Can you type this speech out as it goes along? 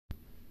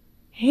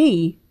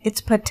Hey,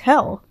 it's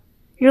Patel,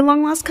 your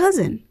long-lost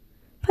cousin.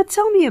 But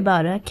tell me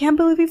about it. I can't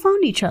believe we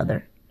found each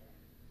other.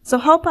 So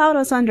help out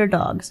us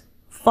underdogs.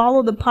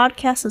 Follow the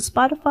podcast on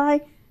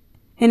Spotify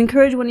and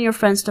encourage one of your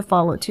friends to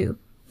follow too.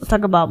 We'll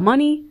talk about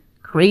money,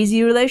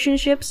 crazy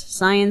relationships,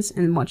 science,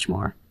 and much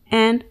more.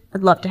 And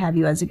I'd love to have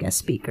you as a guest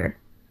speaker.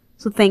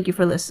 So thank you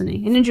for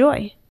listening and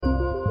enjoy.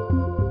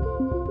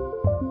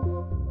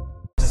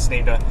 This is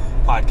named a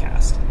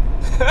podcast.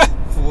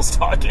 Fools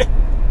talking.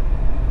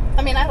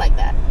 I mean, I like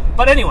that.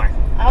 But anyway.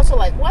 I also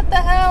like, what the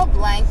hell,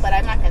 blank, but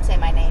I'm not going to say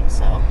my name,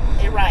 so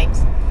it rhymes.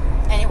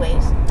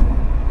 Anyways.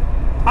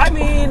 I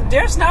mean,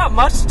 there's not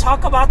much to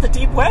talk about the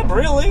deep web,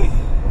 really.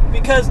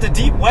 Because the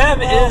deep web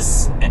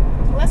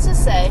let's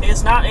just say,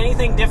 is not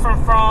anything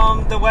different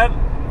from the web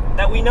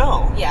that we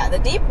know. Yeah, the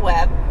deep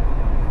web.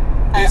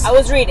 I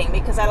was reading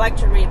because I like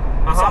to read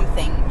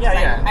something.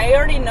 Yeah. I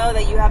already know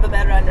that you have a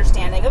better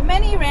understanding of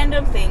many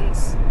random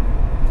things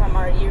from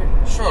our year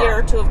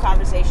or two of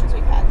conversations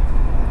we've had.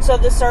 So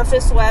the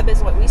surface web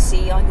is what we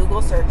see on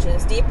Google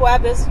searches. Deep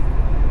web is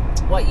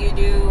what you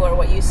do or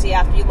what you see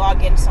after you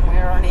log in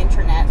somewhere on the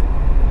internet.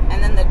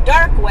 And then the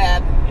dark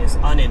web is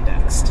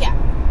unindexed. Yeah.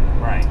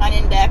 Right.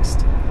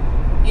 Unindexed.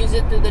 Use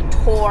it through the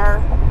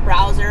Tor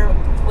browser,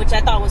 which I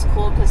thought was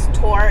cool because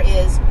Tor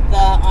is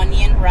the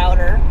onion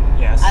router.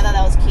 Yes. I thought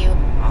that was cute.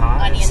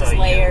 Onions, so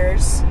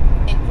layers,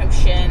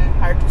 encryption,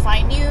 hard to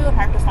find you,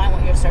 hard to find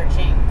what you're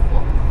searching.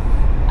 Cool.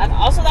 I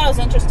also thought it was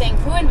interesting.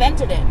 Who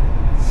invented it?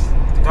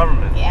 The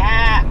government.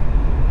 Yeah.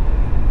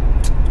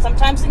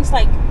 Sometimes things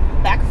like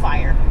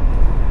backfire.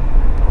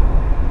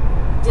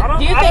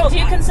 Do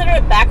you consider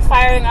it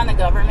backfiring on the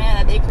government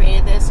that they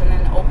created this and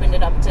then opened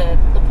it up to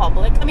the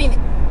public? I mean,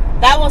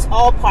 that was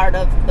all part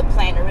of the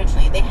plan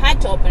originally. They had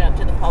to open it up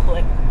to the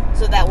public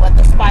so that what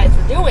the spies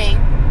were doing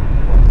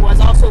was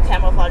also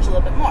camouflaged a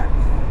little bit more.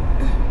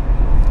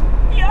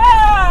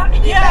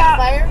 Did it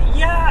backfire?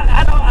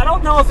 Yeah, I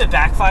don't know if it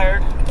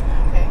backfired.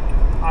 Okay.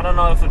 I don't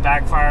know if it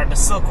backfired. The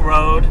Silk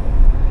Road,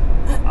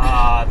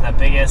 the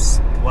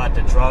biggest,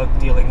 the drug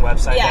dealing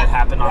website that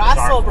happened on the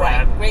dark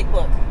web. Great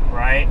book.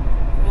 Right?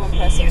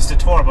 Impressive. He used a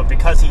Tor, but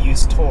because he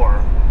used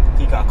Tor,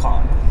 he got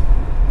caught.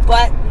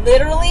 But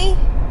literally,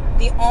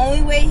 the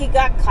only way he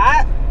got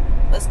caught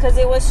was because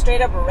it was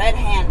straight up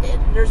red-handed.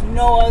 There's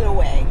no other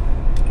way.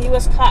 He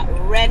was caught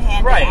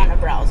red-handed on a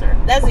browser.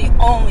 That's the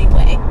only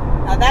way.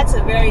 Now, that's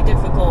a very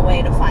difficult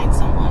way to find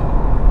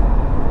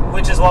someone.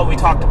 Which is what we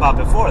talked about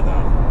before,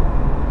 though.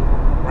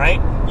 Right?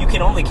 You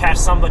can only catch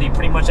somebody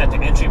pretty much at the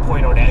entry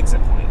point or the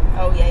exit point.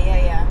 Oh,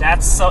 yeah.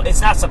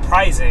 It's not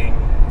surprising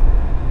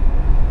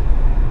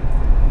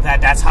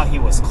that's how he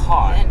was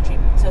caught.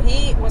 So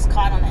he was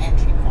caught on the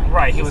entry point.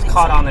 Right, he was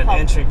caught on an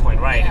entry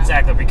point. Right,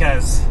 exactly,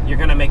 because you're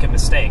going to make a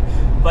mistake.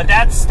 But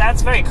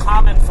that's very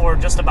common for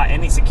just about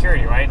any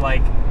security, right?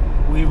 Like,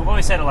 we've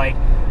always said, like,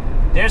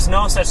 there's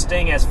no such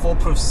thing as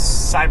foolproof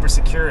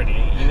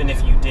cybersecurity, even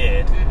if you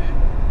did.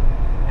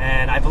 Mm-hmm.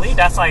 And I believe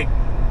that's, like,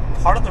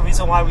 part of the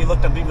reason why we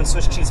looked up even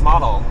Swiss cheese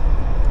model.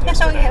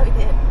 Oh, yeah, we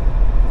did.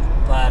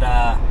 But,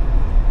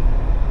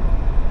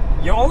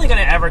 you're only going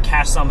to ever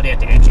catch somebody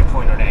at the entry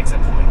point or the exit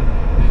point.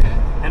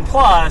 Mm-hmm. And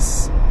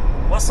plus,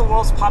 what's the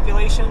world's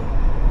population?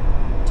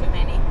 Too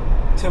many.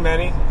 Too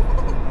many?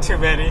 Too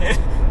many.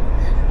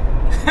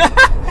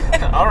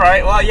 All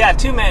right. Well, yeah,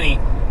 too many.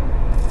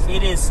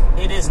 It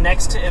is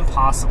next to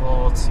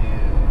impossible to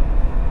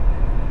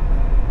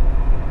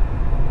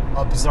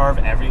observe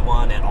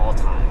everyone at all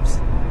times.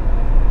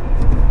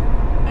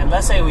 And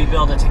let's say we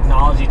build a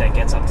technology that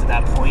gets up to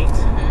that point.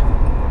 Mm-hmm.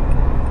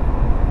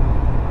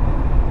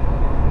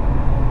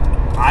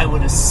 I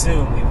would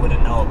assume we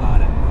wouldn't know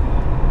about it.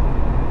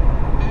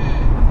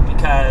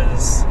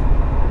 Because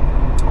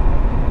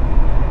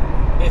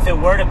if it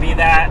were to be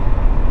that,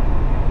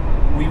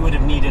 we would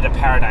have needed a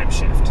paradigm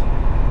shift.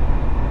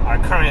 Our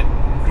current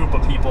group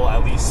of people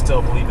at least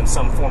still believe in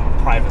some form of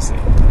privacy.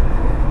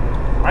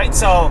 Right?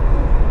 So,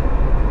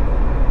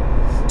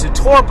 the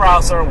Tor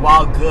browser,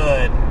 while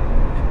good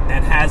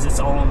and has its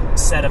own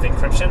set of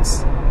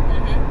encryptions,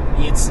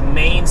 its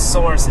main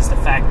source is the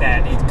fact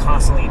that it's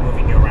constantly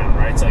moving you around,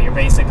 right? So you're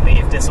basically,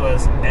 if this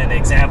was an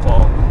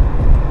example,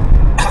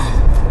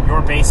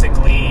 you're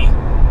basically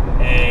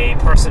a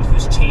person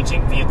who's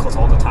changing vehicles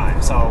all the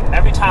time. So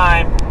every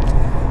time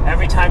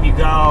you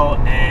go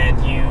and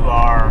you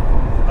are,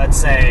 let's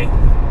say,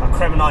 a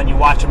criminal and you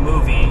watch a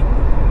movie,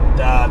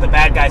 the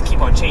bad guys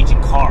keep on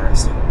changing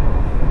cars,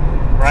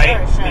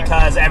 right? Sure.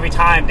 Because every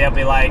time they'll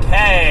be like,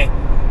 hey,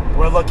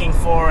 we're looking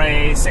for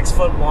a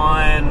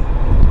 6'1",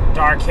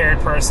 dark-haired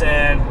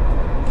person,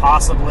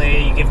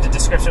 possibly you give the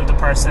description of the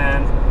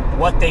person,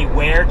 what they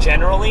wear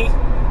generally,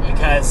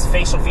 because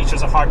facial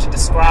features are hard to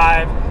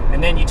describe,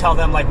 and then you tell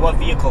them like what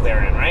vehicle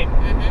they're in, right?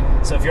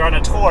 Mm-hmm. So if you're on a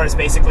tour, it's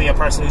basically a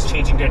person who's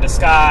changing their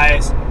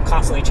disguise,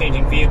 constantly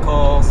changing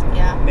vehicles,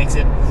 makes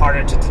it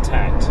harder to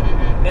detect.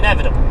 Mm-hmm.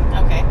 Inevitable.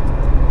 Okay.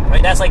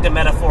 Right? That's like the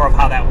metaphor of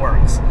how that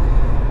works.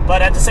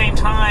 But at the same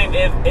time,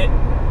 if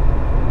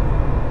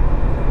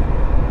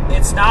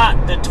it's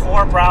not the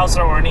Tor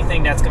browser or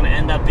anything that's going to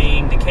end up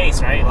being the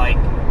case, right? Like,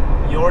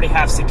 you already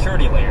have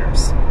security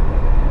layers.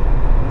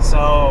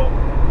 So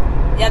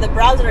yeah, the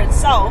browser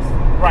itself.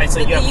 Right.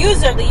 So the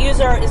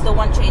user is the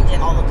one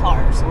changing all the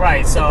cars.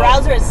 Right. So the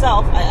browser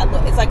itself,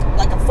 it's like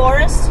a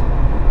forest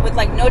with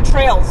like no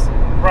trails.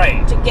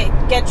 Right. To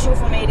get you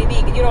from A to B,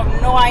 you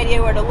have no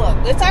idea where to look.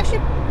 It's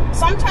actually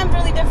sometimes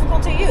really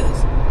difficult to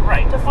use.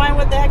 Right. To find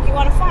what the heck you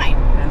want to find.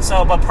 And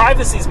so, but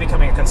privacy is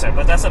becoming a concern.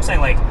 But that's what I'm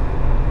saying. Like,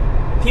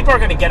 people are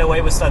going to get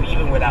away with stuff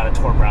even without a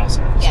Tor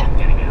browser. Yeah. So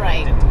getting it.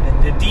 Right.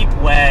 The deep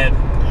web.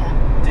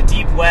 Yeah. The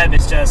deep web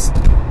is just.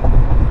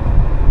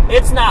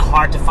 It's not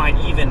hard to find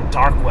even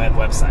dark web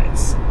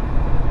websites.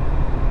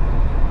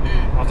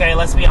 Okay,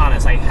 let's be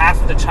honest. Like,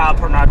 half of the child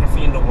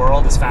pornography in the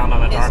world is found on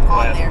the dark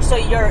web. There. So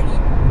if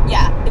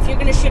you're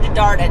going to shoot a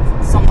dart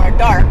at somewhere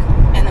dark,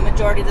 and the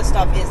majority of the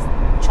stuff is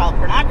child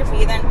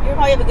pornography, then you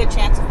probably have a good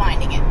chance of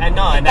finding it. And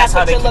that's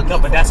how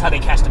that's how they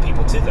catch the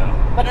people too, though.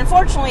 But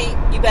unfortunately,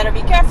 you better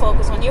be careful,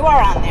 because when you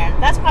are on there,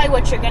 that's probably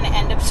what you're going to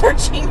end up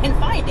searching and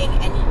finding.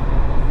 And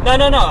No.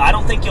 I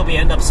don't think you'll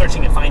end up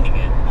searching and finding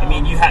it. I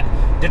mean,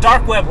 the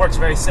dark web works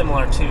very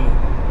similar to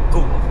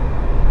Google.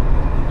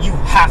 You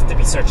have to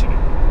be searching it.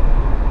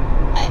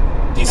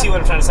 Do you see what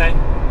I'm trying to say?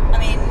 I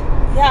mean,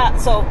 yeah.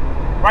 So.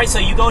 Right. So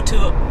you go to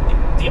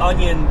the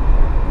Onion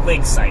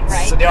link sites.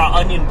 Right. So there are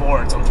Onion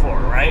boards on Tor,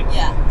 right?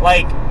 Yeah.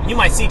 Like, you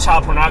might see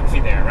child pornography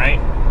there, right?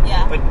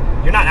 Yeah. But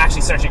you're not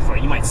actually searching for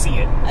it. You might see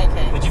it.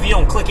 Okay. But if you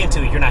don't click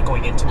into it, you're not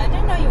going into it. I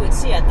didn't know you would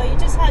see it. I thought you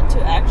just had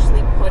to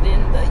actually put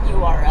in the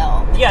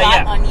URL. The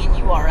 .onion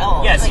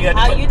URL. Yes, like, you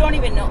had to you don't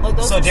even know. Like,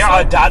 those so are there so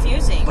are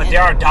confusing. But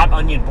there are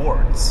 .onion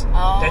boards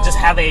that just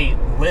have a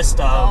list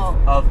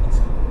of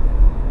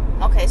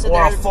okay, so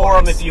or a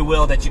forum, boards. if you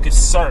will, that you could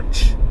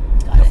search.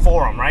 Got the it.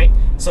 forum, right?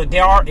 So they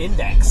are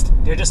indexed.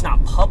 They're just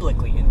not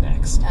publicly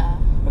indexed.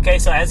 Okay,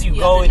 so as you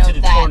go into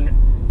the Tor,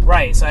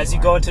 right? So as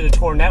you go into the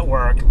Tor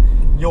network,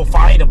 you'll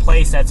find a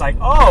place that's like,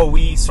 oh,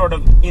 we sort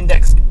of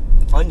indexed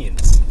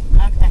onions.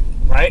 Okay.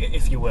 Right,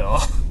 if you will,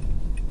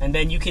 and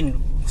then you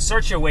can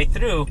search your way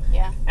through.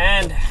 Yeah.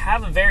 And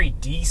have a very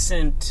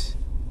decent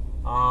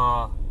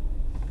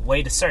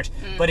way to search.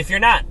 But if you're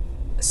not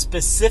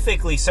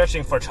specifically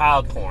searching for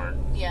child porn,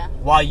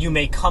 while you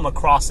may come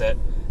across it,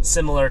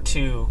 similar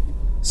to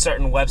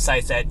certain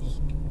websites that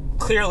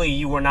clearly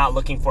you were not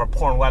looking for a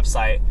porn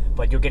website,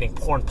 but you're getting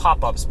porn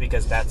pop-ups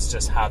because that's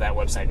just how that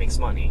website makes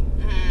money.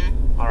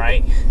 All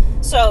right.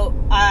 So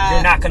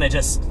you're not gonna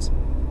just.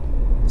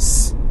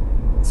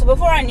 So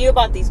before I knew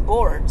about these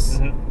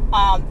boards,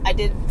 I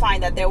did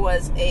find that there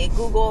was a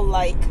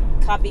Google-like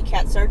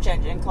copycat search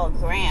engine called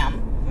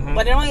Gram.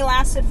 But it only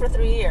lasted for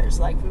 3 years,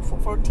 like from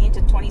 2014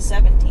 to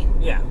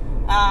 2017. Yeah.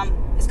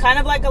 It's kind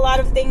of like a lot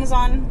of things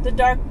on the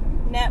dark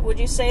net. Would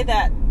you say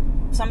that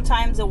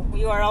sometimes a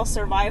URL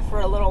survive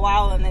for a little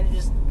while and then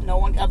just no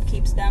one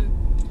upkeeps them?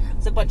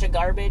 It's a bunch of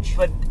garbage.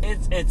 But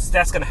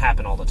that's going to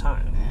happen all the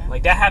time. Yeah.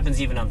 Like, that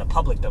happens even on the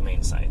public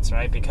domain sites,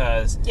 right?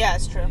 Because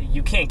it's true.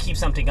 You can't keep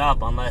something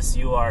up unless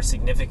you are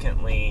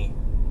significantly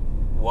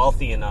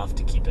wealthy enough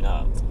to keep it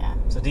up. Yeah.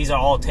 So these are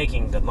all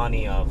taking the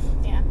money of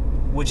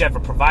whichever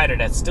provider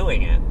that's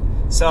doing it.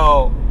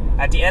 So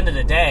at the end of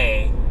the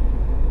day,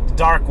 the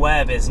dark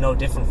web is no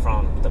different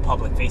from the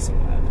public-facing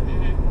web.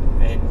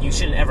 And you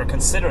shouldn't ever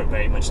consider it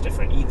very much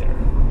different either.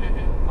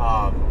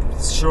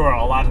 Sure,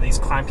 a lot of these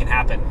crime can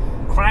happen.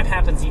 Crime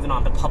happens even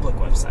on the public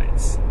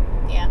websites.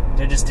 Yeah.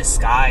 They're just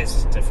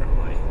disguised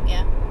differently.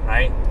 Yeah.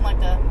 Right? Like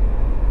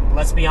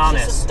let's be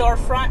honest. Just a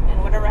storefront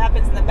and whatever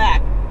happens in the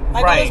back.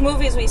 Like all those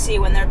movies we see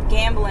when they're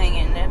gambling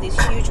and there are these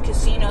huge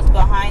casinos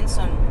behind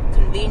some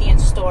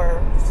convenience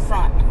store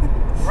front.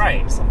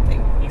 Right. Or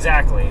something.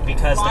 Exactly.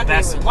 Because the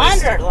best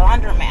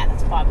laundromat,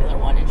 that's a popular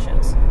one in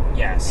shows.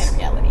 Yes. In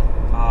reality.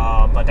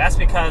 But that's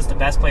because the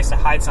best place to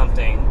hide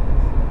something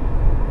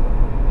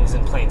is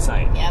in plain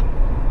sight. Yep.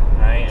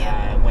 Right?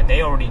 Yep. When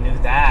they already knew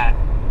that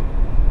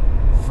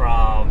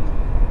from,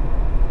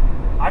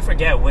 I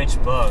forget which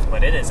book,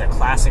 but it is a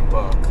classic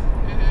book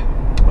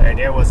where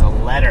there was a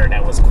letter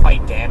that was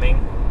quite damning,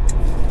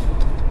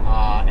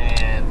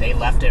 and they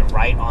left it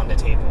right on the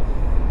table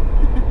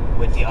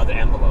with the other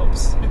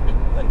envelopes.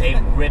 But they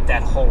ripped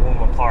that whole room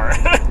apart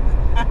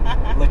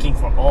looking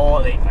for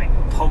they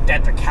poked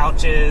at the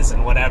couches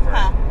and whatever.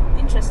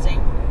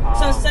 Interesting.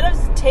 So instead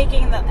of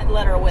taking the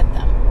letter with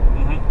them,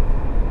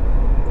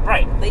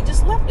 right, they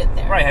just left it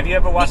there. Right. Have you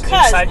ever watched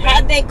Inside Man? Because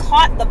had they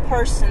caught the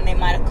person, they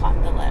might have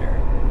caught the letter.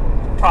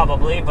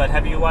 Probably, but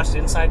have you watched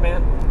Inside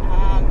Man?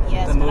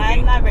 Yes, but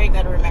I'm not very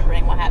good at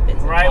remembering what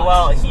happens. Right,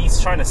 well,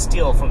 he's trying to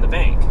steal from the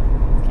bank.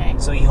 Okay.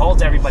 So he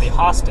holds everybody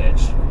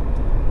hostage.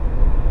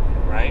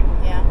 Right?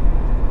 Yeah.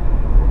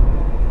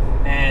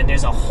 And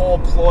there's a whole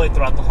ploy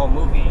throughout the whole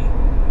movie,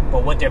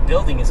 but what they're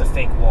building is a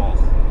fake wall.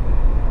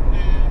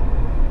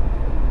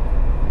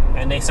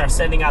 And they start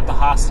sending out the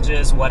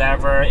hostages,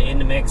 whatever, in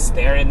the mix,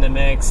 they're in the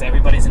mix,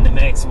 everybody's in the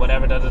mix,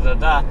 whatever,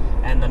 da-da-da-da.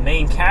 And the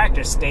main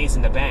character stays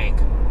in the bank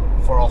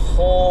for a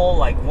whole,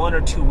 1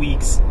 or 2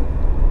 weeks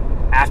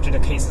after the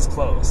case is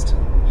closed.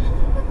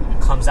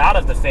 Comes out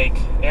of the fake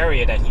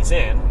area that he's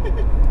in,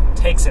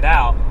 takes it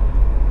out,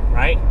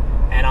 right?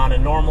 and on a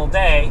normal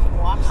day,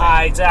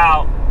 hides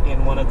out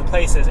in one of the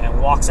places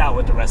and walks out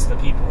with the rest of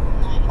the people.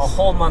 Nice. A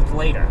whole month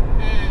later.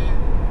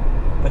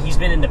 But he's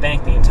been in the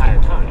bank the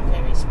entire time.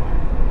 Very smart.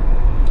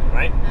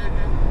 Right?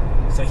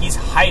 So he's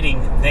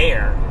hiding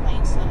there.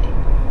 Plain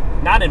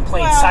sight. Not in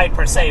plain sight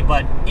per se,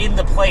 but in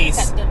the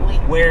place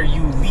where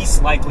you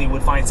least likely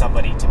would find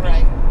somebody to be.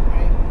 Right.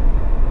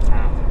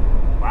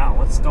 Wow,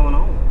 what's going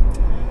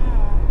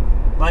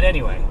on? But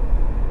anyway,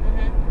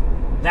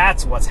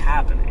 that's what's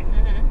happening.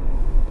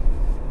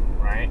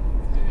 Right?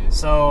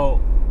 So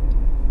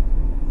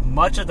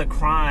much of the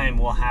crime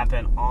will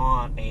happen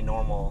on a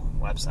normal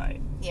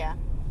website. Yeah.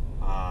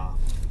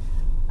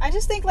 I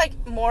just think, like,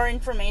 more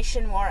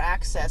information, more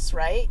access,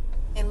 right?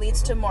 It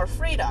leads to more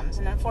freedoms,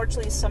 and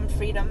unfortunately some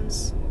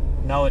freedoms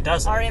No, it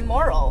doesn't. are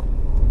immoral.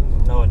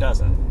 No, it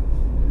doesn't.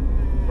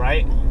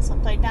 Right? It's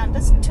upside down.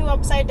 That's 2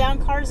 upside down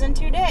cars in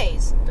 2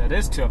 days. That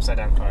is 2 upside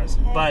down cars.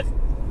 Okay. But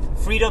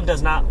freedom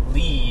does not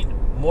lead,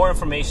 more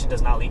information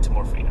does not lead to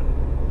more freedom.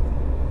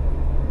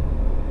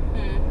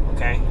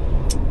 Okay?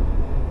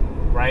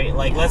 Right?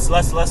 Like, let's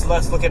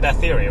look at that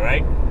theory,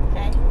 right?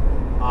 Okay.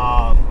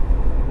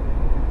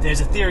 There's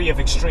a theory of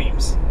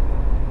extremes.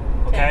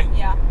 Okay?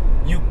 Yeah.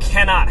 You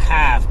cannot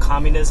have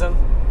communism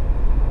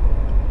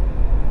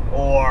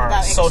or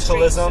Without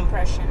socialism.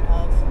 extreme suppression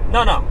of...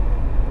 No.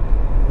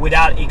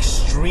 Without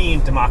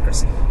extreme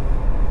democracy.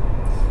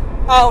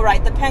 Oh,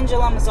 right. The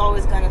pendulum is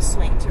always going to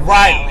swing to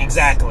Right, balance.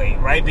 exactly.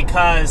 Right?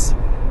 Because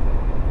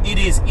it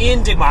is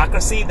in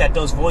democracy that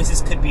those voices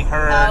could be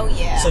heard. Oh,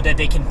 yeah. So that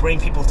they can bring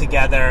people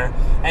together.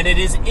 And it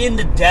is in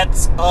the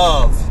depths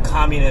of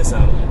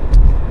communism,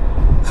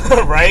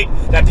 right,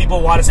 that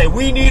people want to say,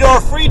 we need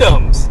our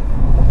freedoms.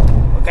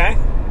 Okay?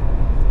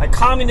 Like,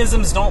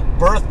 communisms don't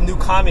birth new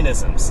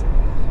communisms,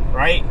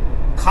 right?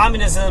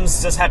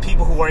 Communisms just have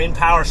people who are in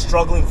power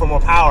struggling for more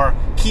power,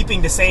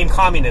 keeping the same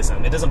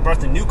communism. It doesn't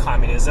birth a new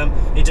communism,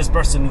 it just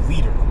births a new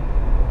leader,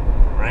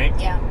 right?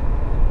 Yeah.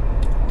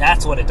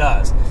 That's what it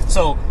does.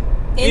 So,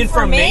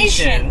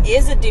 information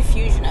is a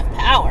diffusion of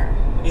power.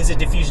 Is a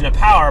diffusion of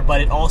power, but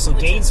it also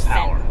gains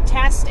power.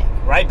 Fantastic.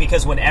 Right?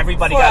 Because when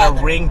everybody got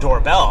a Ring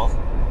doorbell,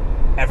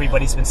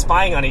 everybody's been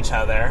spying on each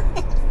other,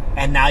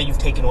 and now you've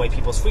taken away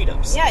people's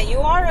freedoms. Yeah, you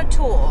are a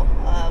tool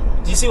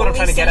of do you see what I'm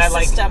trying to get at?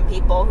 Like, system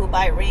people who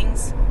buy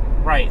rings.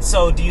 Right.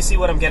 So do you see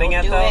what I'm getting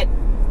at, though?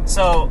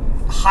 So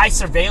high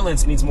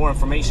surveillance means more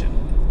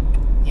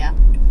information. Yeah.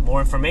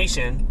 More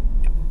information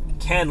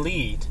can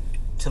lead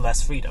to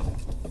less freedom.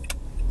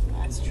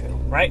 That's true.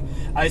 Right?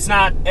 It's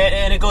not,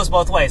 and it goes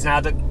both ways. Now,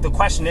 the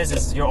question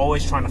is you're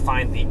always trying to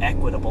find the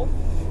equitable,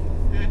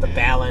 the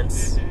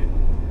balance,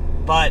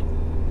 but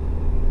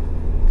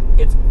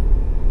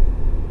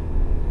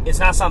it's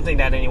not something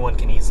that anyone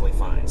can easily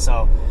find.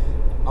 So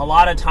a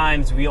lot of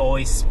times we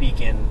always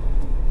speak in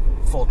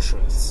full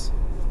truths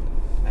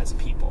as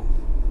people.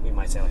 We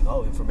might say, like,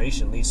 oh,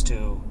 information leads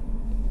to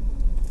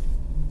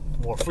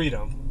more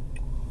freedom,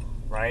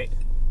 right?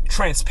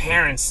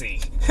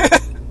 Transparency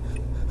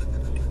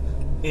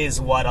is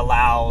what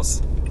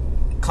allows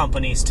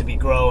companies to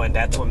grow, and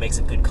that's what makes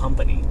a good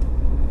company.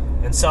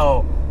 And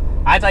so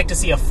I'd like to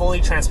see a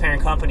fully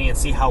transparent company and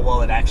see how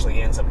well it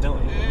actually ends up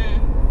doing,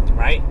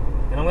 right?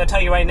 And I'm going to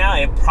tell you right now,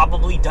 it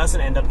probably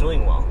doesn't end up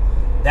doing well.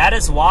 That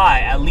is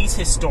why, at least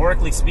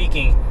historically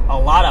speaking, a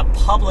lot of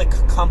public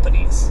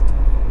companies,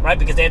 right,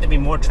 because they have to be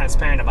more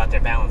transparent about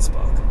their balance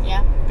book.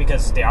 Yeah.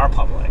 Because they are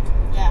public.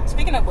 Yeah.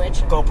 Speaking of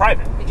which, go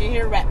private. Did you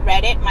hear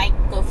Reddit might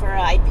go for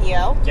an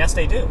IPO? Yes,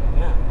 they do.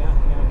 Yeah.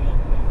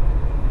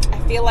 I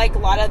feel like a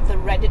lot of the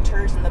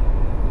Redditors and the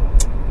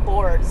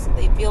boards,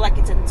 they feel like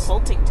it's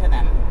insulting to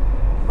them.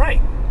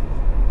 Right.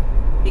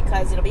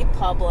 Because it'll be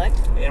public.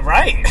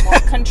 Right. More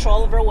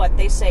control over what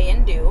they say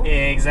and do.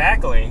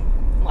 Exactly.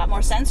 A lot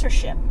more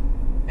censorship.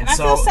 And I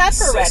so, feel sad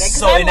for Reddit. Because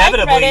so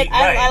inevitably, like Reddit,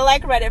 right. I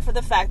like Reddit for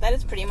the fact that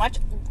it's pretty much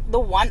the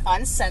one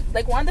one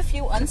of the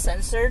few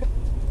uncensored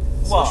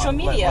social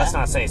media. Let's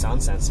not say it's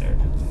uncensored.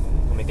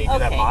 I mean, they do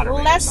have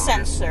moderators. Less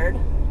censored.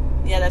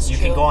 Yeah, that's true.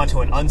 You can go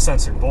onto an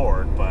uncensored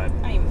board, but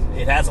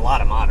it has a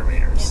lot of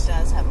moderators. It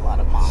does have a lot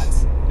of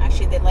mods.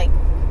 Actually, they like...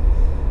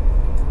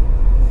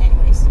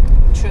 Anyways.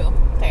 True.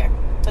 Fair.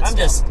 But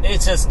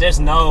it's just, there's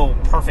no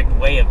perfect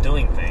way of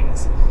doing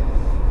things.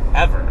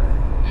 Ever.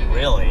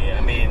 Really.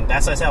 I mean,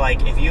 that's what I said,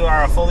 like, if you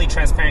are a fully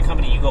transparent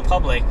company, you go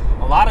public,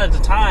 a lot of the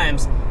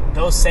times,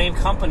 those same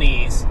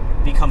companies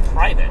become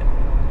private.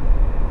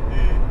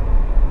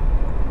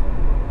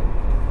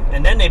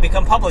 And then they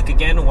become public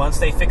again once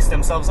they fix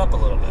themselves up a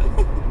little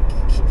bit.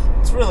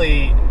 It's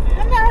really...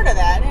 I've never heard of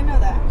that. I didn't know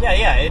that.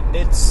 Yeah,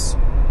 it's...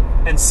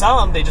 And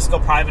some, they just go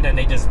private and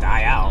they just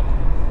die out.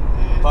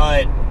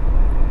 But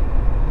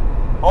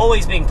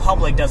always being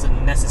public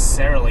doesn't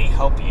necessarily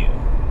help you.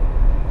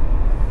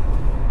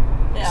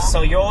 Yeah.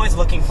 So you're always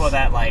looking for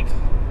that, like,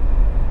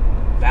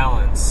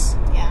 balance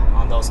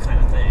on those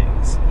kind of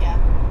things. Yeah.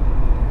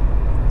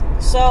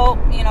 So,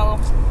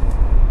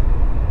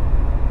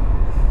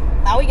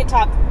 now we can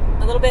talk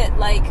a little bit,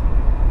 like,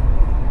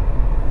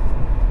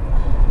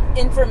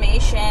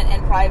 information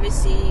and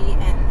privacy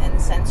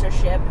and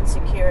censorship and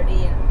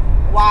security,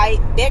 and why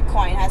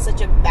Bitcoin has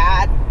such a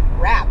bad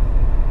rap.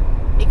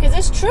 Because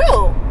it's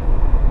true.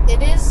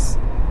 It is.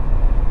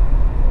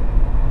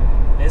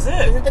 Is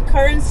it? Is it the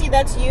currency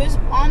that's used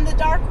on the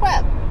dark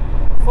web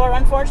for,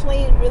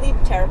 unfortunately, really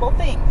terrible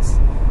things?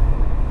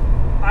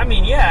 I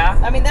mean, yeah.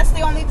 I mean, that's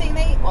the only thing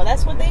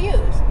that's what they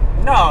use.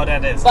 No,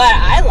 that is. But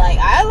I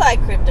like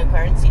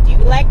cryptocurrency. Do you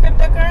like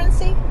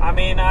cryptocurrency? I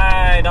mean,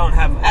 I don't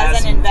have...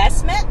 As an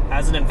investment?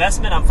 As an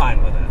investment, I'm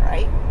fine with it.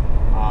 Right.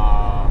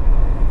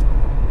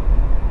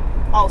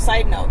 Oh,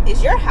 side note.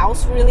 Is your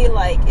house really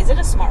is it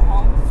a smart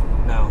home?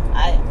 No.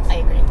 I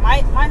agree.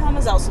 My home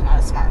is also not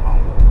a smart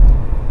home.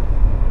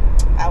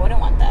 I wouldn't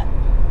want that.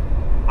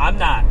 I'm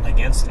not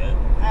against it.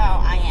 No,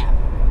 I am.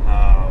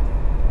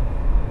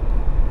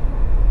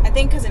 I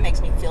think because it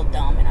makes me feel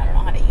dumb and I don't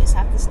know how to use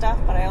half the stuff,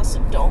 but I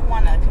also don't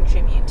want to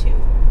contribute to...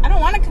 I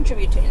don't want to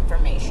contribute to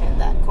information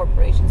that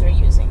corporations are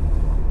using.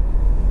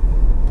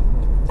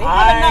 They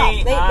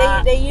have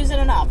enough. They use it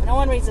enough. No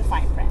one reads the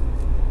fine print.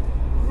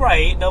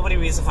 Right. Nobody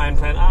reads the fine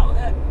print.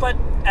 But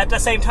at the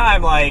same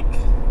time,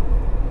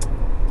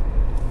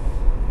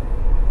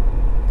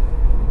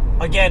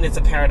 again, it's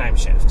a paradigm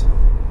shift.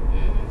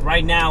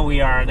 Right now,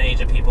 we are an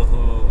age of people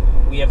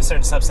we have a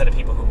certain subset of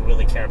people who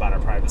really care about our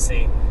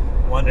privacy,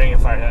 wondering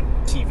if our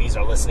TVs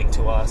are listening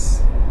to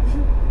us.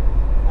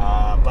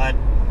 But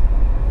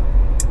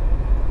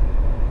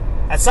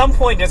at some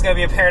point, there's going to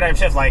be a paradigm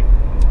shift.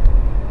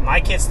 My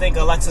kids think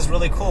Alexa's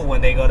really cool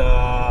when they go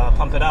to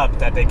Pump It Up,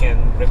 that they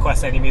can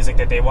request any music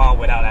that they want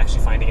without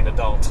actually finding an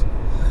adult.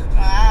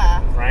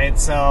 Right?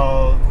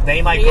 So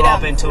they might grow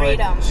up into a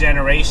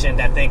generation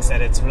that thinks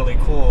that it's really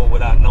cool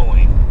without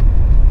knowing.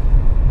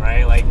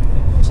 Right?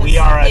 We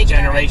are a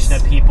generation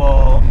of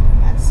people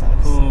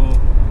who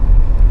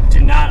do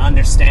not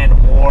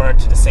understand war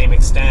to the same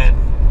extent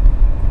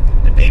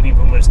the baby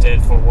boomers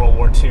did for World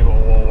War II or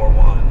World War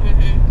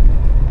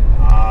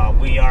I.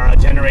 We are a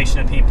generation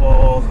of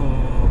people who...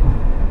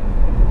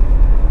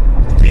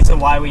 The reason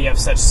why we have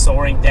such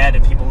soaring debt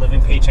and people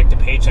living paycheck to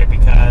paycheck,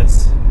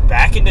 because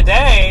back in the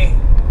day,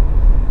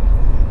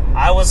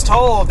 I was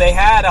told they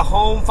had a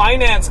home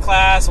finance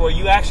class where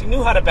you actually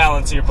knew how to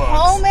balance your books.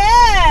 Home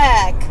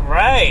ec!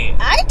 Right.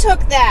 I took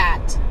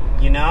that.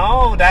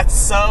 That's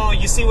so...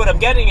 You see what I'm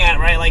getting at,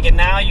 right? And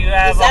now you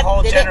have a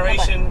whole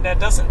generation that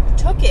doesn't...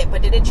 Took it,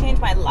 but did it change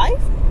my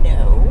life?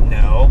 No.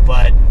 No,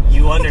 but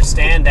you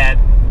understand that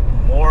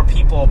more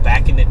people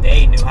back in the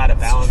day knew how to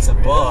balance a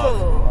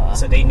book,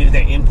 so they knew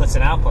their inputs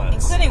and outputs.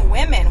 Including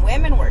women.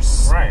 Women were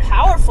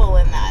powerful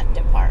in that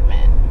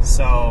department.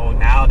 So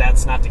now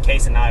that's not the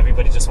case, and now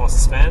everybody just wants to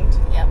spend?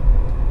 Yep.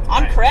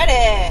 On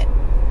credit.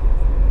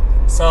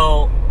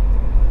 So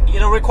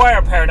it'll require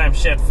a paradigm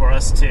shift for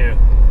us to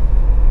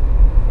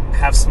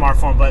have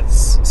smartphone, but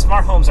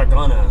smart homes are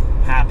gonna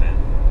happen.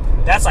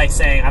 That's like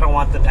saying, I don't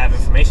want them to have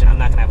information, I'm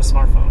not gonna have a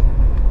smartphone.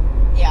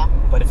 Yeah.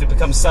 But if it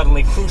becomes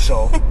suddenly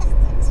crucial...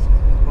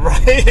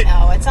 Right?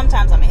 No,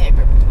 sometimes I'm a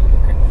hypocrite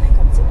when it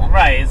comes to that.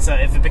 Right, so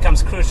if it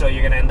becomes crucial,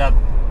 you're going to end up...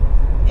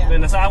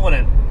 Yeah. So I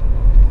wouldn't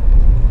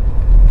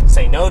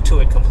say no to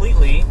it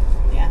completely.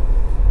 Yeah.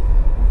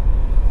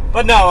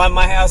 But no,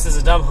 my house is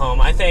a dumb home.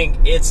 I think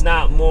it's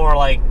not more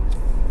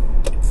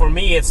for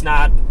me, it's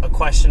not a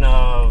question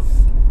of,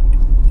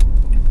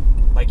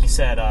 like you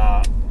said,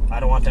 I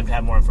don't want them to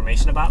have more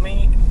information about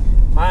me.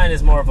 Mine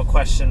is more of a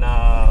question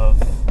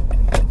of,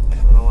 I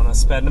don't want to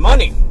spend the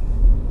money.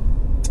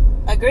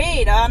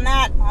 Agreed on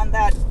that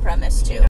premise too.